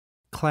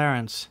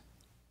Clarence.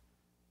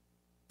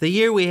 The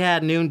year we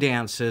had noon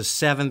dances,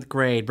 7th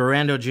grade,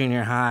 Berendo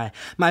Junior High,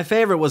 my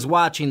favorite was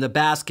watching the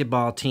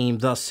basketball team,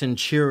 the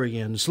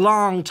Centurions.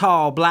 Long,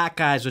 tall, black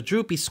guys with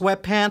droopy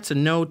sweatpants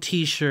and no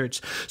t-shirts,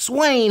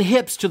 swaying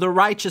hips to the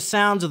righteous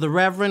sounds of the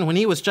Reverend when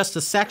he was just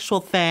a sexual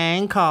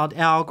thing called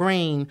Al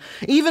Green,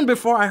 even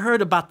before I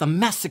heard about the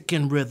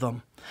Mexican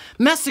rhythm.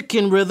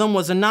 Mexican rhythm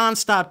was a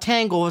non-stop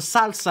tango of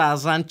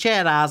salsas,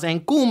 rancheras,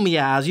 and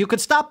cumbias. You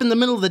could stop in the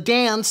middle of the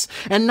dance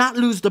and not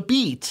lose the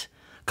beat,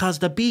 'cause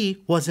the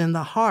beat was in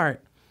the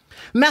heart.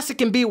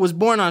 Mexican beat was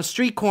born on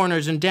street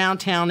corners in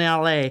downtown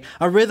L.A.,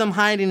 a rhythm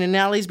hiding in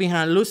alleys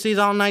behind Lucy's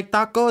All-Night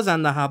Tacos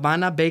and the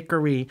Habana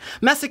Bakery.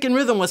 Mexican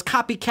rhythm was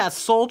copycat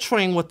Soul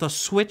Train with a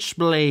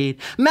switchblade.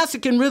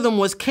 Mexican rhythm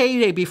was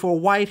K-Day before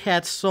White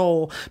Hat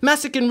Soul.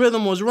 Mexican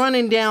rhythm was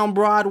running down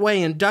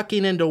Broadway and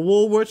ducking into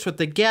Woolworths with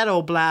the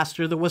ghetto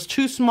blaster that was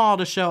too small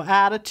to show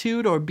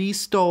attitude or be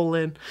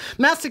stolen.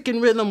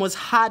 Mexican rhythm was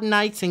hot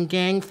nights and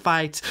gang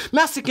fights.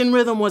 Mexican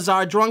rhythm was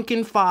our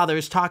drunken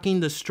fathers talking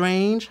the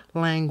strange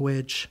language.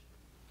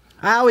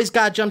 I always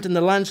got jumped in the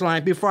lunch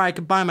line before I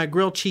could buy my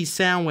grilled cheese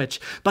sandwich.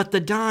 But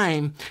the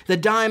dime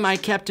I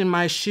kept in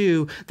my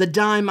shoe, the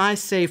dime I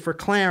saved for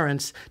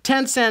Clarence,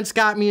 10 cents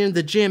got me in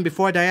the gym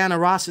before Diana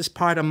Ross's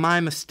part of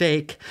My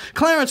Mistake.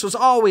 Clarence was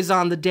always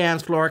on the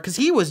dance floor because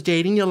he was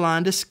dating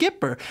Yolanda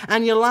Skipper,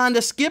 and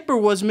Yolanda Skipper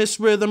was Miss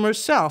Rhythm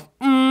herself.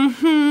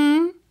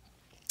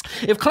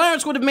 If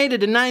Clarence would have made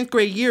it a 9th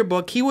grade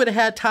yearbook, he would have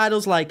had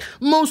titles like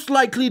Most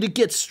Likely to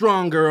Get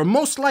Stronger or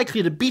Most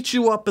Likely to Beat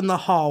You Up in the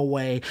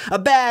Hallway. A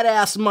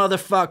badass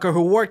motherfucker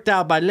who worked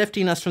out by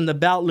lifting us from the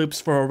belt loops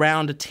for a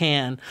round of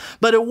 10.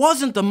 But it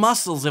wasn't the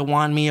muscles that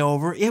won me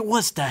over, it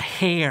was the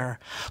hair.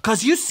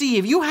 'Cause you see,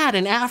 if you had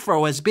an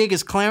afro as big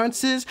as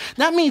Clarence's,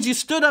 that means you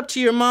stood up to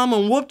your mom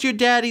and whooped your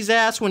daddy's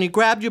ass when he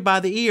grabbed you by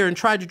the ear and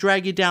tried to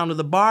drag you down to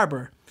the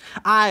barber.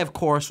 I, of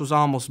course, was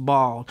almost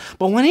bald.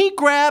 But when he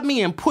grabbed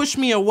me and pushed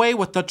me away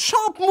with the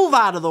chomp, move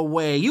out of the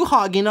way, you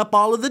hogging up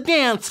all of the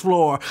dance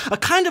floor, a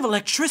kind of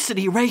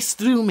electricity raced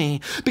through me,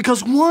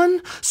 because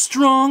one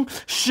strong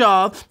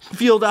shove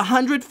fueled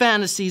 100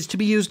 fantasies to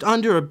be used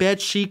under a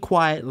bedsheet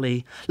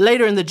quietly.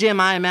 Later in the gym,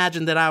 I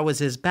imagined that I was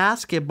his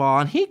basketball,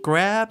 and he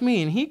grabbed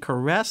me, and he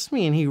caressed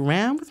me, and he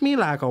ran with me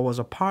like I was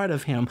a part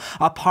of him,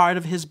 a part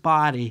of his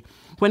body.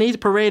 When he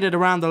paraded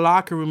around the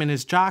locker room in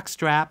his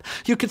jockstrap,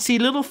 you could see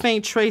little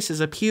faint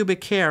traces of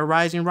pubic hair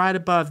rising right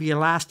above the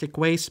elastic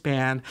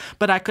waistband.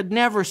 But I could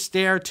never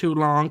stare too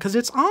long, because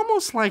it's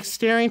almost like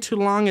staring too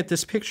long at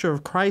this picture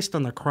of Christ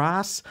on the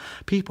cross.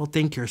 People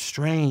think you're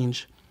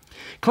strange.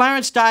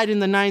 Clarence died in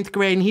the 9th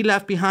grade, and he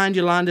left behind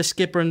Yolanda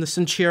Skipper and the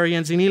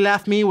Centurions, and he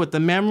left me with the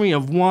memory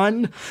of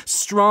one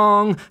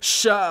strong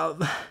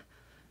shove.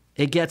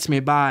 It gets me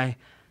by,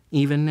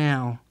 even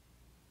now.